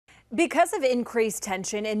Because of increased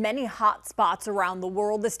tension in many hot spots around the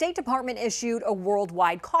world, the State Department issued a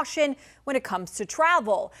worldwide caution when it comes to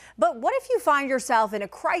travel. But what if you find yourself in a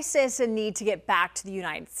crisis and need to get back to the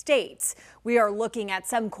United States? We are looking at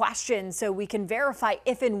some questions so we can verify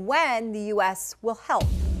if and when the U.S. will help.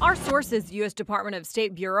 Our sources, U.S. Department of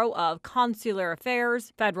State Bureau of Consular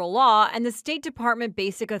Affairs, federal law, and the State Department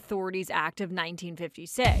Basic Authorities Act of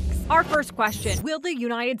 1956. Our first question: will the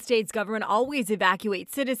United States government always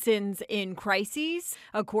evacuate citizens in crises?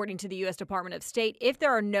 According to the U.S. Department of State, if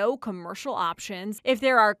there are no commercial options, if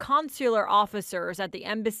there are consular officers at the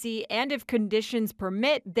embassy, and if conditions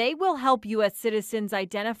permit, they will help U.S. citizens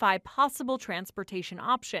identify possible transportation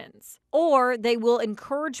options. Or they will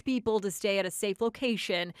encourage people to stay at a safe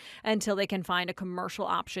location until they can find a commercial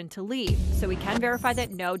option to leave. So we can verify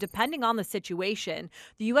that no, depending on the situation,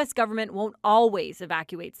 the U.S. government won't always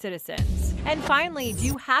evacuate citizens. And finally, do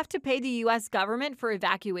you have to pay the U.S. government for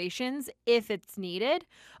evacuations if it's needed?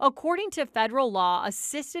 According to federal law,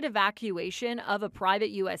 assisted evacuation of a private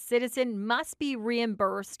U.S. citizen must be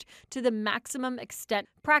reimbursed to the maximum extent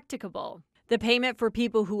practicable. The payment for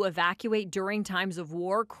people who evacuate during times of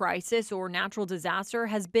war, crisis, or natural disaster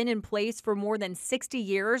has been in place for more than 60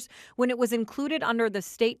 years when it was included under the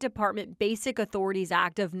State Department Basic Authorities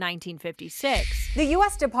Act of 1956. The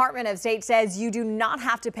U.S. Department of State says you do not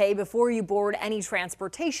have to pay before you board any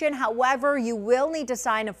transportation. However, you will need to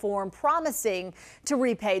sign a form promising to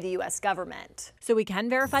repay the U.S. government. So we can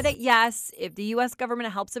verify that, yes, if the U.S.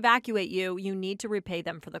 government helps evacuate you, you need to repay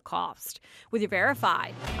them for the cost. With your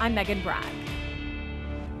Verified, I'm Megan Bragg.